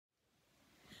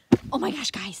Oh my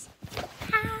gosh, guys.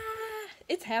 Ah,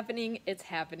 it's happening. It's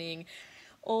happening.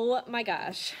 Oh my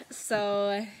gosh.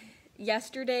 So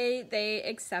yesterday they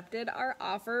accepted our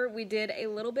offer. We did a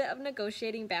little bit of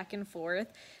negotiating back and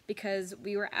forth because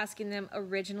we were asking them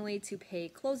originally to pay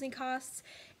closing costs,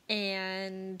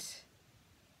 and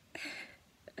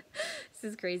this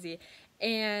is crazy.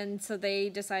 And so they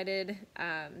decided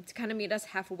to kind of meet us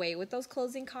halfway with those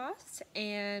closing costs.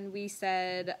 And we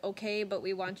said, okay, but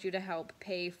we want you to help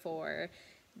pay for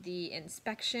the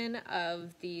inspection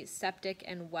of the septic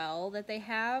and well that they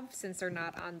have, since they're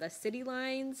not on the city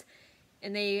lines.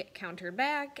 And they countered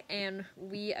back, and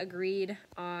we agreed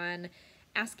on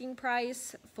asking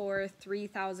price for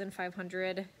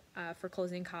 $3,500 for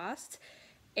closing costs.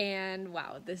 And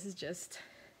wow, this is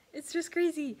it's just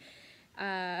crazy.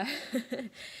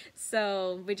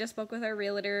 So we just spoke with our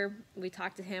realtor. We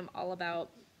talked to him all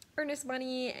about earnest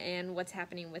money and what's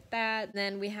happening with that.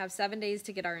 Then we have 7 days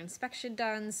to get our inspection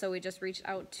done. So we just reached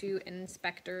out to an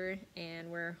inspector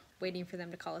and we're waiting for them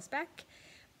to call us back.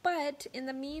 But in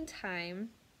the meantime,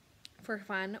 for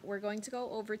fun, we're going to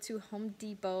go over to Home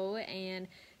Depot and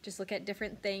just look at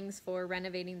different things for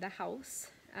renovating the house.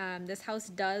 This house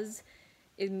does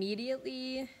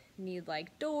immediately need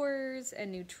like doors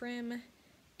and new trim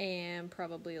and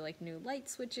probably like new light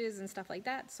switches and stuff like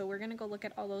that. So we're gonna go look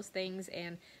at all those things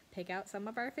and pick out some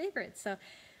of our favorites. So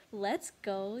let's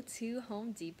go to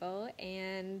Home Depot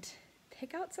and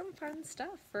pick out some fun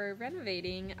stuff for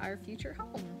renovating our future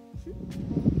home.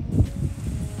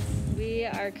 We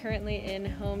are currently in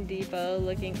Home Depot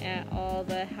looking at all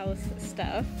the house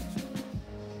stuff.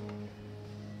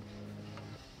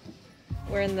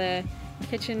 We're in the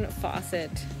kitchen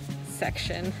faucet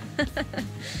section.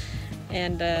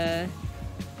 And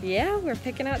yeah, we're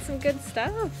picking out some good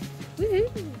stuff.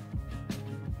 Woohoo!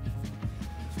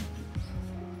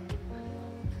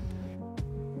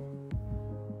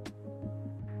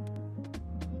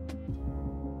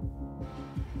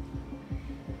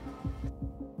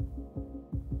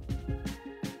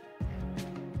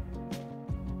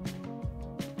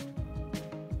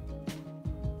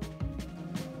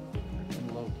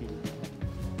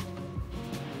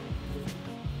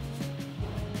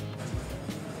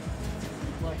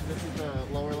 Like this is the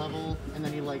lower level, and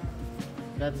then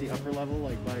that's the upper level,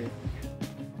 like by.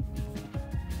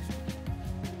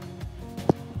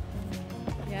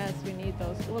 Yes, we need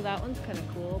those. Well, that one's kind of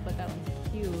cool, but that one's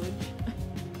huge.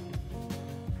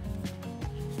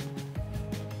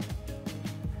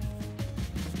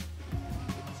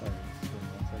 Sorry.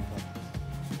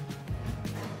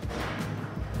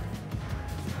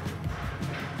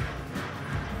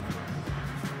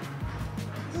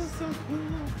 This is so cool.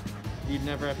 You'd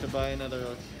never have to buy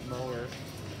another mower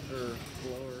or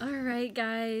blower. All right,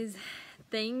 guys.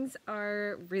 Things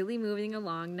are really moving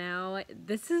along now.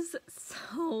 This is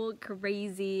so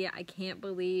crazy. I can't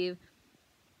believe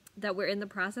that we're in the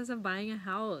process of buying a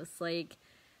house. Like,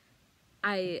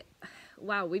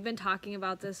 wow, we've been talking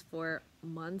about this for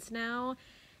months now,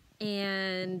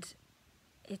 and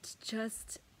it's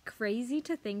just crazy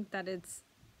to think that it's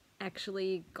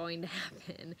actually going to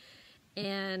happen.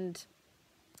 And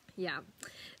yeah,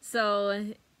 so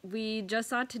we just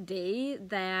saw today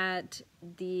that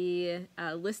the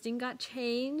listing got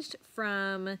changed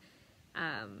from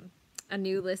a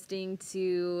new listing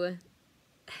to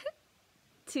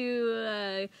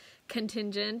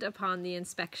contingent upon the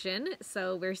inspection.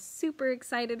 So we're super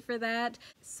excited for that.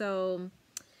 So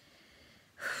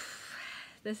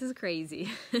this is crazy.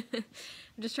 I'm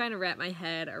just trying to wrap my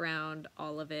head around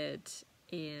all of it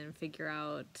and figure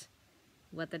out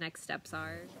what the next steps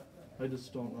are. I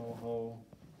just don't know how.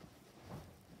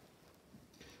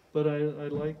 But I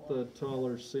like the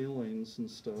taller ceilings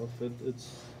and stuff.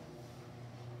 It's.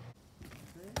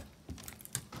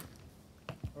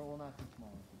 Or well, not too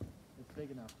small. It's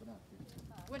big enough, but not too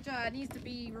small. Which needs to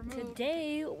be removed.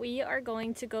 Today we are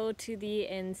going to go to the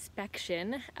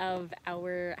inspection of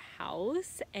our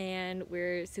house, and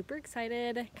we're super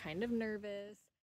excited, kind of nervous.